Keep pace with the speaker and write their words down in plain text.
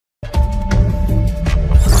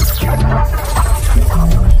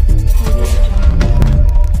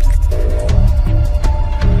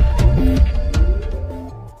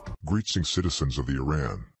Greetings citizens of the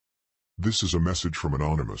Iran. This is a message from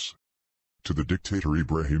Anonymous. To the dictator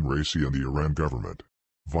Ibrahim Raisi and the Iran government.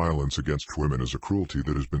 Violence against women is a cruelty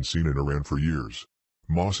that has been seen in Iran for years.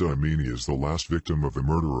 Mahsa Amini is the last victim of the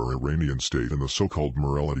murderer Iranian state and the so-called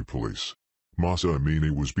morality police. Mahsa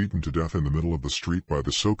Amini was beaten to death in the middle of the street by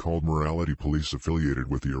the so-called morality police affiliated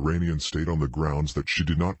with the Iranian state on the grounds that she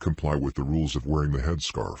did not comply with the rules of wearing the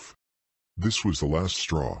headscarf. This was the last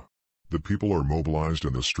straw. The people are mobilized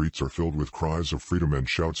and the streets are filled with cries of freedom and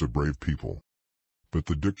shouts of brave people. But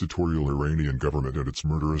the dictatorial Iranian government and its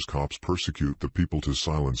murderous cops persecute the people to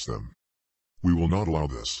silence them. We will not allow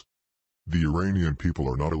this. The Iranian people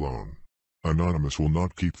are not alone. Anonymous will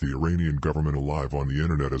not keep the Iranian government alive on the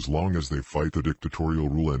internet as long as they fight the dictatorial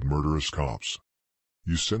rule and murderous cops.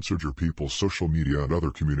 You censored your people's social media and other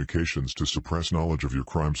communications to suppress knowledge of your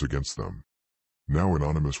crimes against them. Now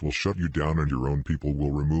Anonymous will shut you down and your own people will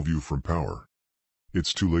remove you from power.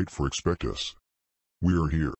 It's too late for expect us. We are here.